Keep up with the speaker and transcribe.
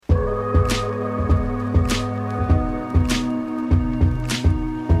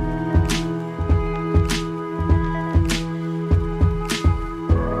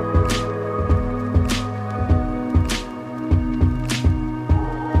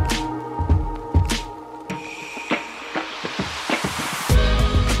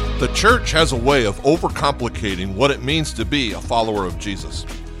The church has a way of overcomplicating what it means to be a follower of Jesus.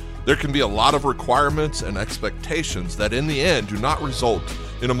 There can be a lot of requirements and expectations that in the end do not result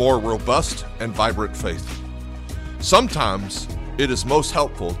in a more robust and vibrant faith. Sometimes it is most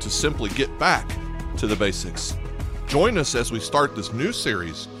helpful to simply get back to the basics. Join us as we start this new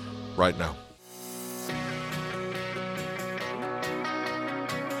series right now.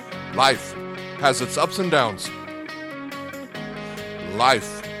 Life has its ups and downs.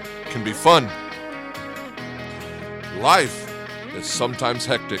 Life can be fun. Life is sometimes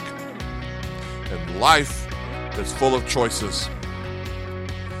hectic. And life is full of choices.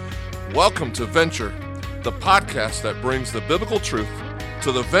 Welcome to Venture, the podcast that brings the biblical truth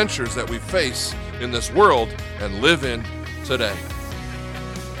to the ventures that we face in this world and live in today.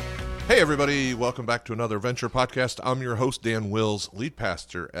 Hey everybody, welcome back to another Venture podcast. I'm your host, Dan Wills, lead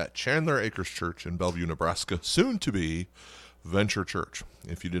pastor at Chandler Acres Church in Bellevue, Nebraska, soon to be Venture Church.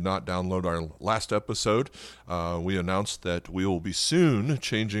 If you did not download our last episode, we announced that we will be soon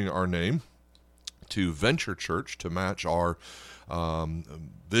changing our name to Venture Church to match our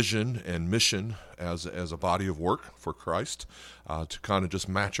vision and mission as a body of work for Christ, to kind of just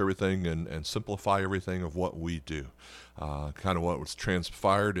match everything and simplify everything of what we do. Kind of what was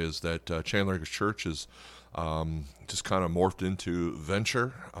transpired is that Chandler Acres Church is just kind of morphed into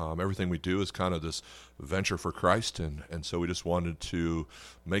Venture. Everything we do is kind of this venture for Christ, and so we just wanted to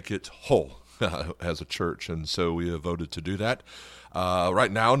make it whole as a church, and so we have voted to do that.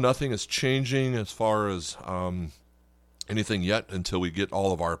 Right now, nothing is changing as far as anything yet until we get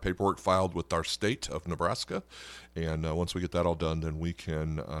all of our paperwork filed with our state of Nebraska, and once we get that all done, then we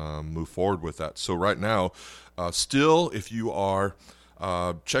can move forward with that. So right now, still, if you are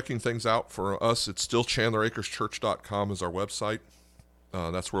checking things out for us, it's still ChandlerAcresChurch.com is our website.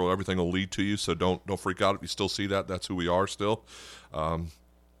 That's where everything will lead to you, so don't freak out if you still see that. That's who we are still. And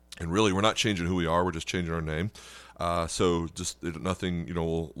really, we're not changing who we are, we're just changing our name. So just nothing,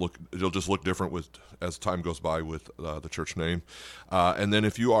 it'll just look different as time goes by with the church name. And then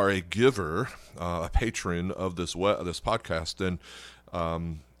if you are a giver, a patron of this podcast, then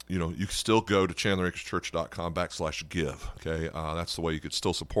you can still go to ChandlerAcresChurch.com/give. Okay, that's the way you could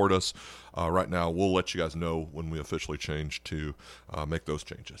still support us. Right now, we'll let you guys know when we officially change to make those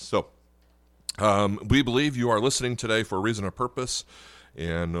changes. So, we believe you are listening today for a reason or purpose,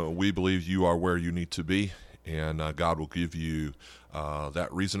 and we believe you are where you need to be, and God will give you that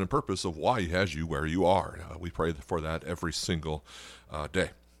reason and purpose of why He has you where you are. We pray for that every single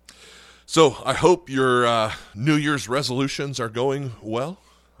day. So, I hope your New Year's resolutions are going well.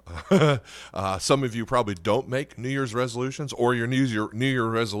 Some of you probably don't make New Year's resolutions, or your New Year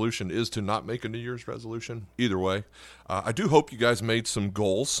resolution is to not make a New Year's resolution. Either way, I do hope you guys made some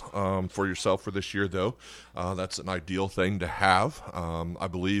goals for yourself for this year, though. That's an ideal thing to have. I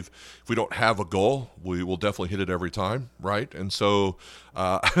believe if we don't have a goal, we will definitely hit it every time, right? And so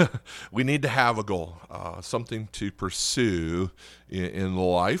we need to have a goal, something to pursue in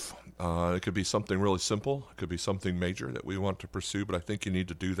life. It could be something really simple. It could be something major that we want to pursue, but I think you need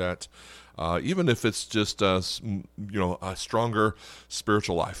to do that, even if it's just, a stronger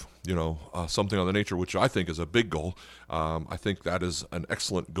spiritual life, something on the nature, which I think is a big goal. I think that is an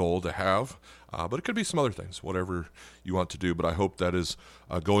excellent goal to have, but it could be some other things, whatever you want to do, but I hope that is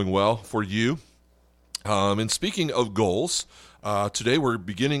going well for you. And speaking of goals, today we're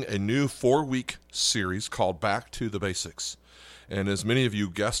beginning a new 4-week series called Back to the Basics. And as many of you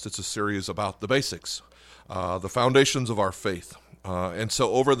guessed, it's a series about the basics, the foundations of our faith. And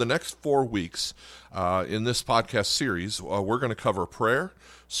so over the next 4 weeks in this podcast series, we're going to cover prayer,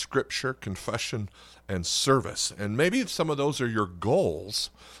 scripture, confession, and service. And maybe some of those are your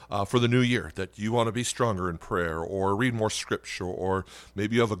goals for the new year, that you want to be stronger in prayer or read more scripture, or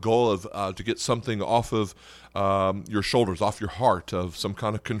maybe you have a goal of to get something off of your shoulders, off your heart, of some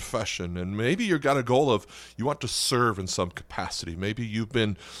kind of confession. And maybe you've got a goal of you want to serve in some capacity. Maybe you've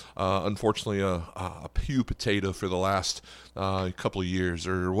been, unfortunately, a pew potato for the last couple of years,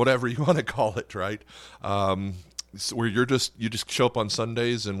 or whatever you want to call it, right? Where you just show up on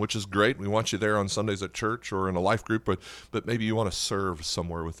Sundays, and which is great. We want you there on Sundays at church or in a life group, but maybe you want to serve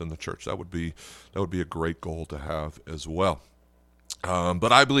somewhere within the church. That would be a great goal to have as well.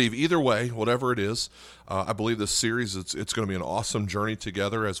 But I believe either way, whatever it is, I believe this series, it's going to be an awesome journey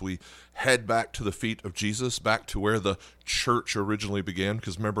together as we head back to the feet of Jesus, back to where the church originally began.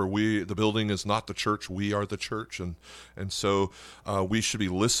 Because remember, the building is not the church, we are the church. And so we should be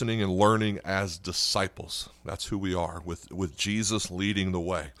listening and learning as disciples. That's who we are, with Jesus leading the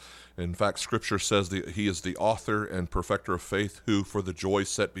way. In fact, Scripture says that he is the author and perfecter of faith, who for the joy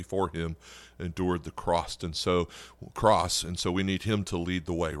set before him endured the cross. And so we need him to lead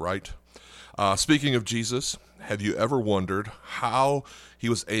the way, right? Speaking of Jesus, have you ever wondered how he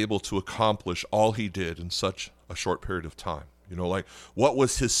was able to accomplish all he did in such a short period of time? Like, what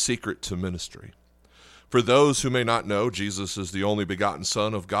was his secret to ministry? For those who may not know, Jesus is the only begotten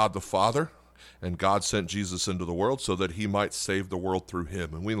Son of God the Father, and God sent Jesus into the world so that he might save the world through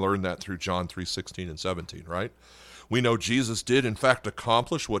him. And we learn that through John 3:16 and 17, right? We know Jesus did, in fact,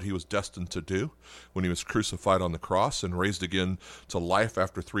 accomplish what he was destined to do when he was crucified on the cross and raised again to life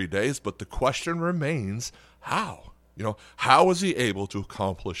after 3 days. But the question remains, how? How was he able to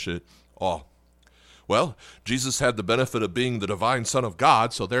accomplish it all? Well, Jesus had the benefit of being the divine Son of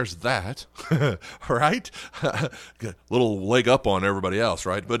God, so there's that, right? Little leg up on everybody else,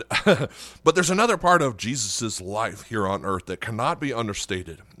 right? But there's another part of Jesus' life here on earth that cannot be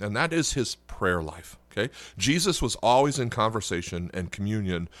understated, and that is his prayer life, okay? Jesus was always in conversation and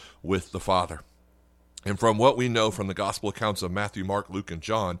communion with the Father. And from what we know from the gospel accounts of Matthew, Mark, Luke, and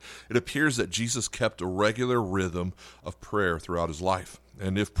John, it appears that Jesus kept a regular rhythm of prayer throughout his life.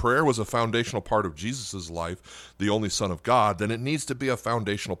 And if prayer was a foundational part of Jesus' life, the only Son of God, then it needs to be a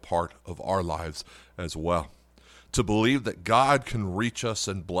foundational part of our lives as well. To believe that God can reach us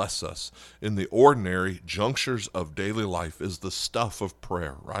and bless us in the ordinary junctures of daily life is the stuff of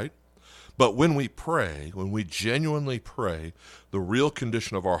prayer, right? But when we pray, when we genuinely pray, the real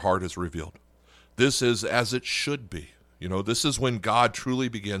condition of our heart is revealed. This is as it should be. This is when God truly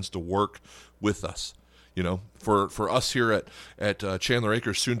begins to work with us. For us here at Chandler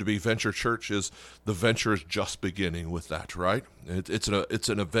Acres, soon to be Venture Church, the venture is just beginning with that, right? It's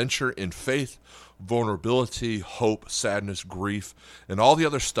an adventure in faith, vulnerability, hope, sadness, grief, and all the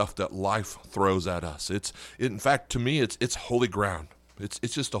other stuff that life throws at us. In fact, to me, it's holy ground. It's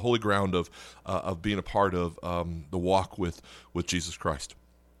just a holy ground of being a part of the walk with Jesus Christ.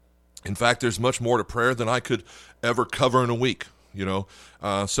 In fact, there's much more to prayer than I could ever cover in a week.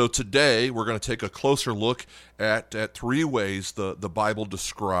 So today we're going to take a closer look at 3 ways the Bible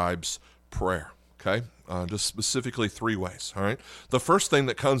describes prayer, okay? Just specifically 3 ways, all right? The first thing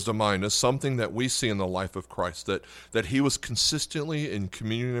that comes to mind is something that we see in the life of Christ, that he was consistently in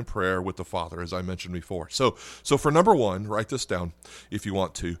communion and prayer with the Father, as I mentioned before. So for number 1, write this down if you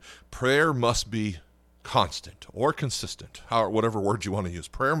want to. Prayer must be constant or consistent, whatever word you want to use.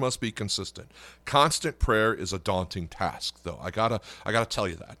 Prayer must be consistent. Constant prayer is a daunting task, though. I gotta tell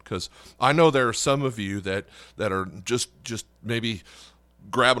you that, because I know there are some of you that are just maybe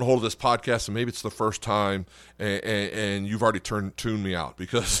grabbing hold of this podcast, and maybe it's the first time, and you've already tuned me out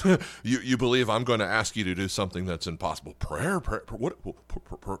because you believe I'm going to ask you to do something that's impossible. Pray,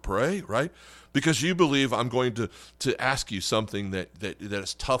 right? Because you believe I'm going to ask you something that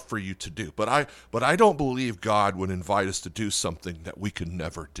is tough for you to do. But I don't believe God would invite us to do something that we could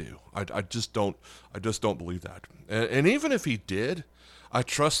never do. I just don't believe that. And even if he did, I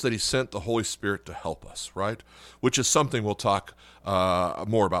trust that he sent the Holy Spirit to help us, right? Which is something we'll talk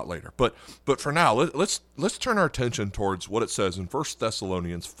more about later. But for now, let's turn our attention towards what it says in 1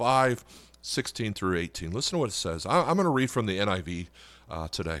 Thessalonians 5:16 through 18. Listen to what it says. I'm going to read from the NIV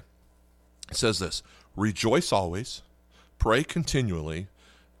today. It says this: "Rejoice always, pray continually,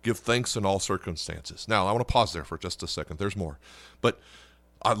 give thanks in all circumstances." Now, I want to pause there for just a second. There's more. But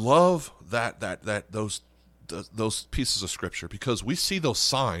I love those pieces of scripture, because we see those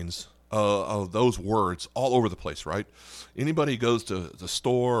signs of those words all over the place, right? Anybody goes to the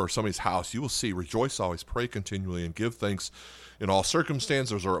store or somebody's house, you will see rejoice always, pray continually, and give thanks in all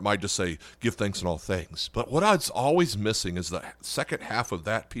circumstances, or it might just say give thanks in all things. But what it's always missing is the second half of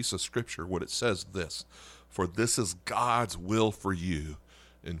that piece of scripture, what it says this: "For this is God's will for you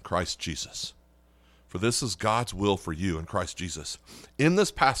in Christ Jesus." For this is God's will for you in Christ Jesus. In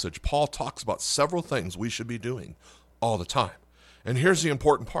this passage, Paul talks about several things we should be doing all the time. And here's the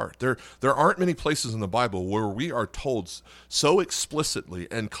important part. There aren't many places in the Bible where we are told so explicitly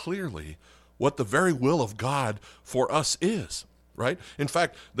and clearly what the very will of God for us is, right? In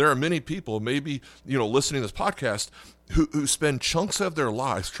fact, there are many people, maybe, listening to this podcast, who spend chunks of their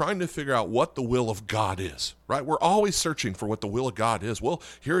lives trying to figure out what the will of God is, right? We're always searching for what the will of God is. Well,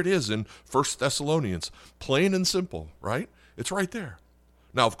 here it is in 1 Thessalonians, plain and simple, right? It's right there.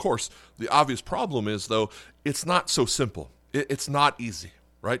 Now, of course, the obvious problem is, though, it's not so simple. It's not easy,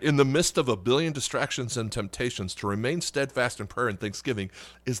 right? In the midst of a billion distractions and temptations, to remain steadfast in prayer and thanksgiving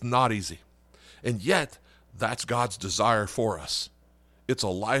is not easy. And yet, that's God's desire for us. It's a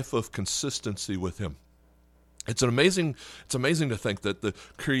life of consistency with him. It's amazing to think that the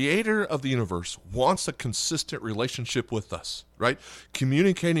creator of the universe wants a consistent relationship with us, right?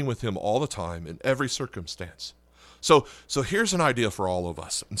 Communicating with him all the time in every circumstance. So here's an idea for all of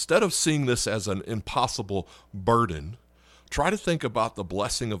us. Instead of seeing this as an impossible burden, try to think about the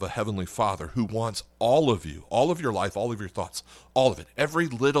blessing of a heavenly Father who wants all of you, all of your life, all of your thoughts, all of it, every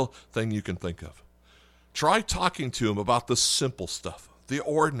little thing you can think of. Try talking to him about the simple stuff, the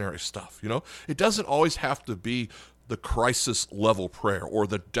ordinary stuff. It doesn't always have to be the crisis level prayer or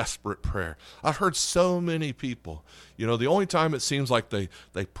the desperate prayer. I've heard so many people, the only time it seems like they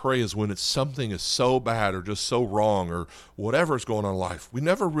pray is when something is so bad or just so wrong or whatever is going on in life. We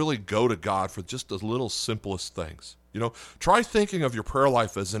never really go to God for just the little simplest things. Try thinking of your prayer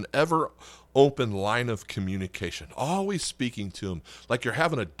life as an ever open line of communication, always speaking to him like you're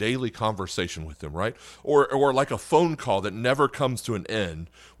having a daily conversation with him, right? Or like a phone call that never comes to an end,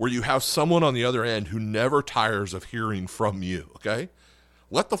 where you have someone on the other end who never tires of hearing from you, okay?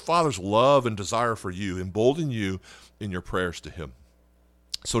 Let the Father's love and desire for you embolden you in your prayers to him.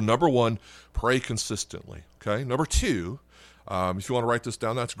 So number one, pray consistently, okay? Number two, if you want to write this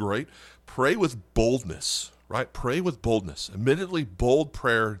down, that's great. Pray with boldness, right? Pray with boldness. Admittedly, bold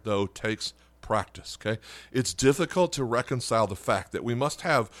prayer, though, takes practice, okay? It's difficult to reconcile the fact that we must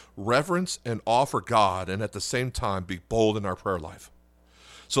have reverence and awe for God and at the same time be bold in our prayer life.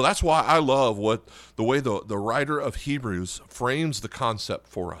 So that's why I love the way the writer of Hebrews frames the concept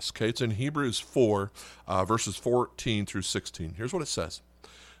for us, okay? It's in Hebrews 4, verses 14 through 16. Here's what it says.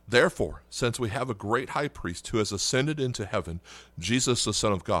 Therefore, since we have a great high priest who has ascended into heaven, Jesus the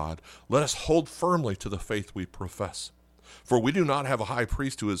Son of God, let us hold firmly to the faith we profess. For we do not have a high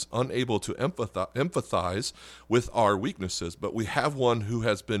priest who is unable to empathize with our weaknesses, but we have one who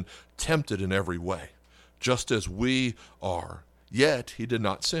has been tempted in every way, just as we are, yet he did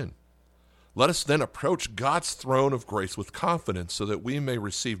not sin. Let us then approach God's throne of grace with confidence so that we may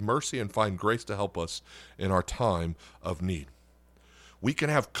receive mercy and find grace to help us in our time of need. We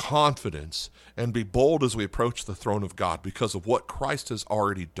can have confidence and be bold as we approach the throne of God because of what Christ has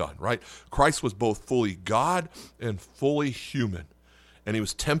already done, right? Christ was both fully God and fully human, and he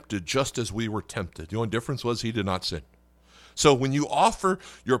was tempted just as we were tempted. The only difference was he did not sin. So when you offer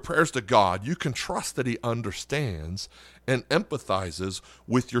your prayers to God, you can trust that he understands and empathizes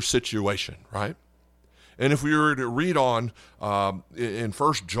with your situation, right? And if we were to read on in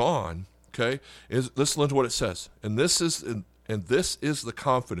 1 John, okay, listen to what it says. And this is the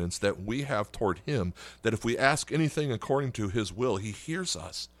confidence that we have toward him, that if we ask anything according to his will, he hears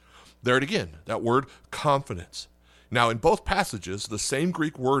us. There it again, that word confidence. Now, in both passages, the same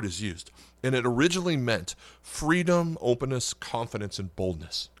Greek word is used, and it originally meant freedom, openness, confidence, and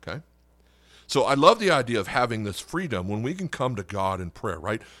boldness, okay? So I love the idea of having this freedom when we can come to God in prayer,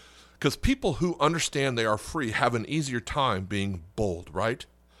 right? Because people who understand they are free have an easier time being bold, right?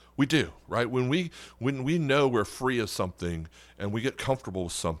 We do, right? When we know we're free of something and we get comfortable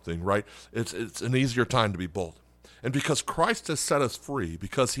with something, right? It's an easier time to be bold. And because Christ has set us free,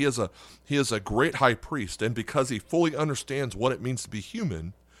 because he is a great high priest, and because he fully understands what it means to be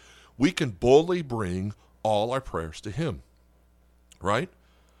human, we can boldly bring all our prayers to him, right?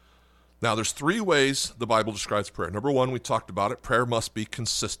 Now, there's three ways the Bible describes prayer. Number one, we talked about it. Prayer must be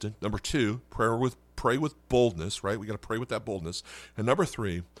consistent. Number two, pray with boldness, right? We got to pray with that boldness. And number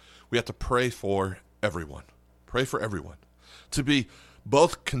three, we have to pray for everyone. Pray for everyone. To be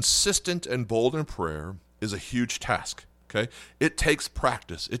both consistent and bold in prayer is a huge task, okay? It takes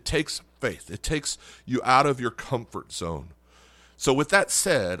practice. It takes faith. It takes you out of your comfort zone. So with that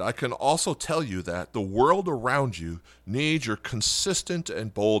said, I can also tell you that the world around you needs your consistent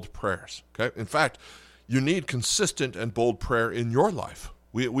and bold prayers, okay? In fact, you need consistent and bold prayer in your life.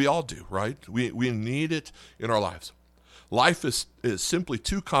 We all do, right? We need it in our lives. Life is simply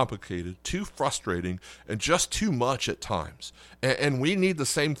too complicated, too frustrating, and just too much at times. And we need the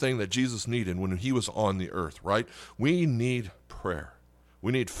same thing that Jesus needed when he was on the earth, right? We need prayer.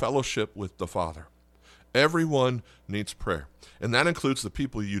 We need fellowship with the Father. Everyone needs prayer. And that includes the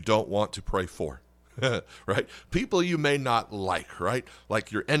people you don't want to pray for, right? People you may not like, right?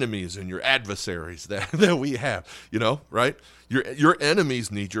 Like your enemies and your adversaries that we have, right? Your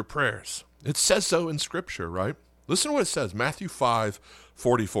enemies need your prayers. It says so in Scripture, right? Listen to what it says, Matthew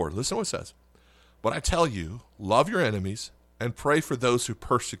 5:44. Listen to what it says. But I tell you, love your enemies and pray for those who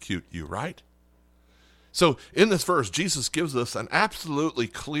persecute you, right? So in this verse, Jesus gives us an absolutely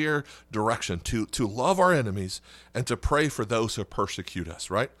clear direction to love our enemies and to pray for those who persecute us,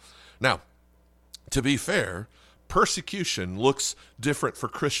 right? Now, to be fair, persecution looks different for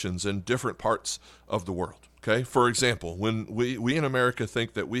Christians in different parts of the world. Okay, for example, when we in America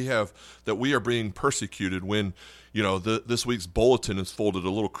think that we are being persecuted when, this week's bulletin is folded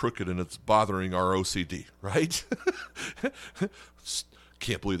a little crooked and it's bothering our OCD, right?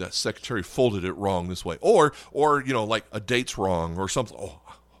 Can't believe that secretary folded it wrong this way, or like a date's wrong or something. Oh,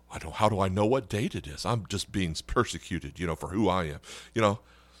 how do I know what date it is? I'm just being persecuted, for who I am,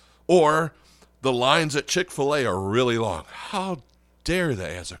 or the lines at Chick-fil-A are really long. How dare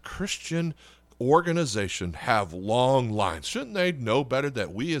they, as a Christian organization, have long lines? Shouldn't they know better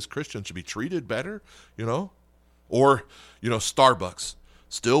that we as Christians should be treated better, Or, Starbucks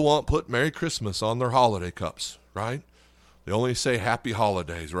still won't put Merry Christmas on their holiday cups, right? They only say Happy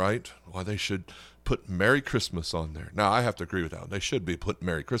Holidays, right? Why, they should put Merry Christmas on there. Now, I have to agree with that. They should be putting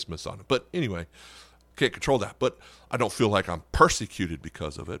Merry Christmas on it. But anyway, can't control that. But I don't feel like I'm persecuted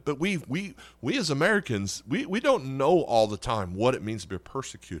because of it. But we as Americans, we don't know all the time what it means to be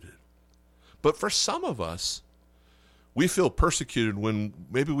persecuted. But for some of us, we feel persecuted when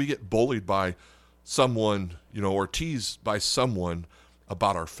maybe we get bullied by someone, or teased by someone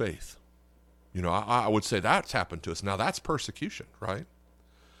about our faith. I would say that's happened to us. Now, that's persecution, right?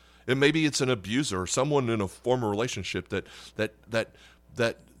 And maybe it's an abuser or someone in a former relationship that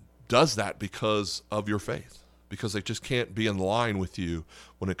does that because of your faith, because they just can't be in line with you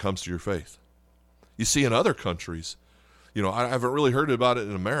when it comes to your faith. You see, in other countries, I haven't really heard about it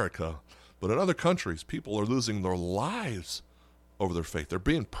in America, but in other countries, people are losing their lives over their faith. They're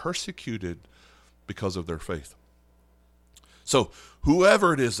being persecuted because of their faith. So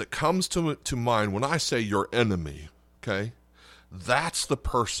whoever it is that comes to mind when I say your enemy, okay, that's the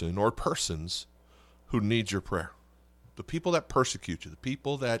person or persons who need your prayer. The people that persecute you, the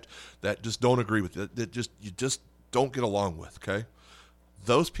people that just don't agree with you, that you just don't get along with, okay?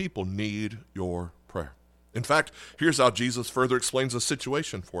 Those people need your prayer. In fact, here's how Jesus further explains the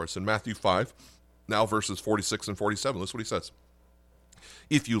situation for us in Matthew 5, now verses 46 and 47. Listen what he says.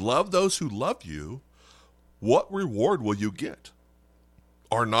 If you love those who love you, what reward will you get?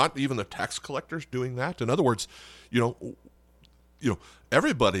 Are not even the tax collectors doing that? In other words,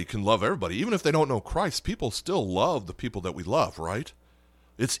 everybody can love everybody. Even if they don't know Christ, people still love the people that we love, right?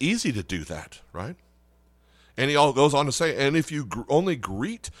 It's easy to do that, right? And he all goes on to say, and if you only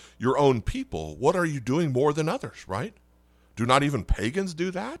greet your own people, what are you doing more than others, right? Do not even pagans do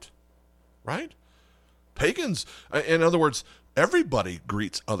that, right? Pagans, in other words, everybody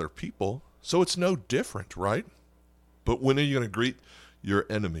greets other people, so it's no different, right? But when are you going to greet your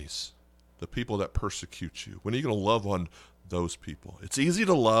enemies, the people that persecute you? When are you going to love on those people? It's easy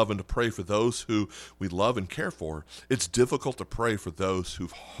to love and to pray for those who we love and care for. It's difficult to pray for those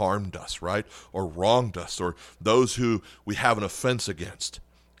who've harmed us, right? Or wronged us, or those who we have an offense against.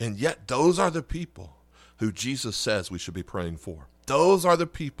 And yet those are the people who Jesus says we should be praying for. Those are the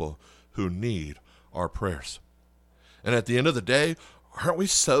people who need our prayers. And at the end of the day, aren't we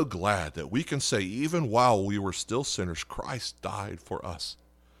so glad that we can say, even while we were still sinners, Christ died for us?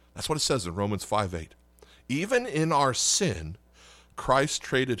 That's what it says in Romans 5:8. Even in our sin, Christ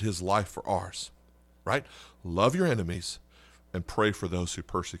traded his life for ours, right? Love your enemies and pray for those who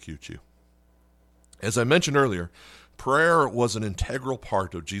persecute you. As I mentioned earlier, prayer was an integral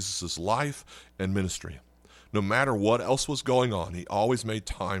part of Jesus' life and ministry. No matter what else was going on, he always made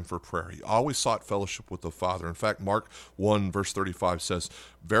time for prayer. He always sought fellowship with the Father. In fact, Mark 1, verse 35 says,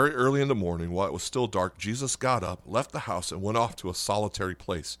 very early in the morning, while it was still dark, Jesus got up, left the house, and went off to a solitary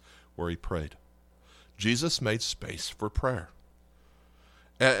place where he prayed. Jesus made space for prayer.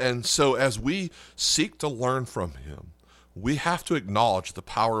 And so as we seek to learn from him, we have to acknowledge the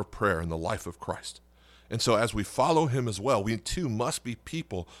power of prayer in the life of Christ. And so as we follow him as well, we too must be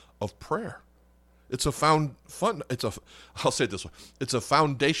people of prayer. It's a I'll say it this way. It's a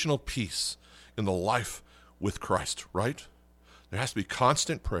foundational piece in the life with Christ, right? There has to be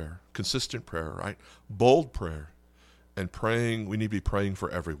constant prayer, consistent prayer, right? Bold prayer, and praying. We need to be praying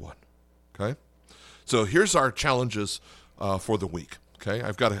for everyone, okay? So here's our challenges for the week, okay?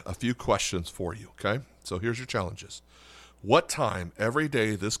 I've got a few questions for you, okay? So here's your challenges. What time every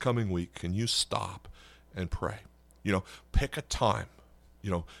day this coming week can you stop and pray? Pick a time,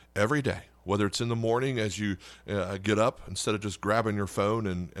 every day. Whether it's in the morning as you get up, instead of just grabbing your phone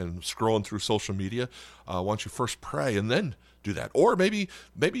and scrolling through social media, why don't you first pray and then do that? Or maybe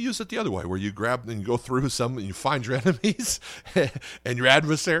use it the other way, where you grab and you go through some and you find your enemies and your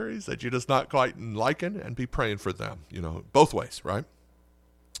adversaries that you're just not quite liking, and be praying for them, both ways, right?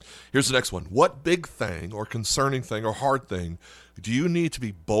 Here's the next one. What big thing or concerning thing or hard thing do you need to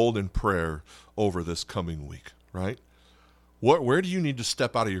be bold in prayer over this coming week, right? Where do you need to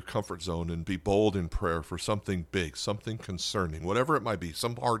step out of your comfort zone and be bold in prayer for something big, something concerning, whatever it might be,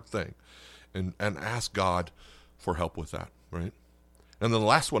 some hard thing, and ask God for help with that, right? And then the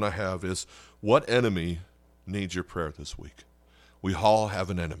last one I have is, what enemy needs your prayer this week? We all have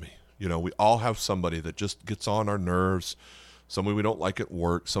an enemy. We all have somebody that just gets on our nerves, somebody we don't like at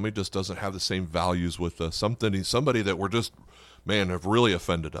work, somebody just doesn't have the same values with us, somebody that we're just, have really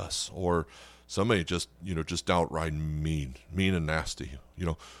offended us, or somebody just outright mean and nasty.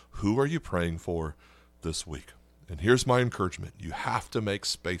 Who are you praying for this week? And here's my encouragement. You have to make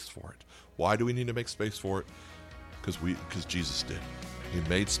space for it. Why do we need to make space for it? Because Jesus did. He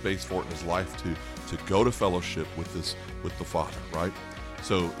made space for it in his life to go to fellowship with the Father, right?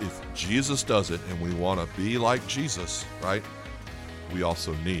 So if Jesus does it and we want to be like Jesus, right, we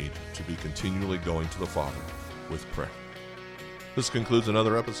also need to be continually going to the Father with prayer. This concludes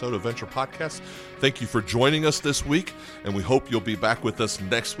another episode of Venture Podcast. Thank you for joining us this week, and we hope you'll be back with us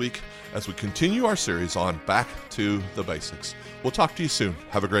next week as we continue our series on Back to the Basics. We'll talk to you soon.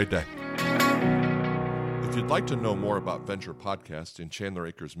 Have a great day. If you'd like to know more about Venture Podcast and Chandler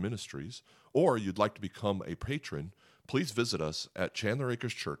Acres Ministries, or you'd like to become a patron, please visit us at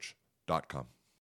chandleracreschurch.com.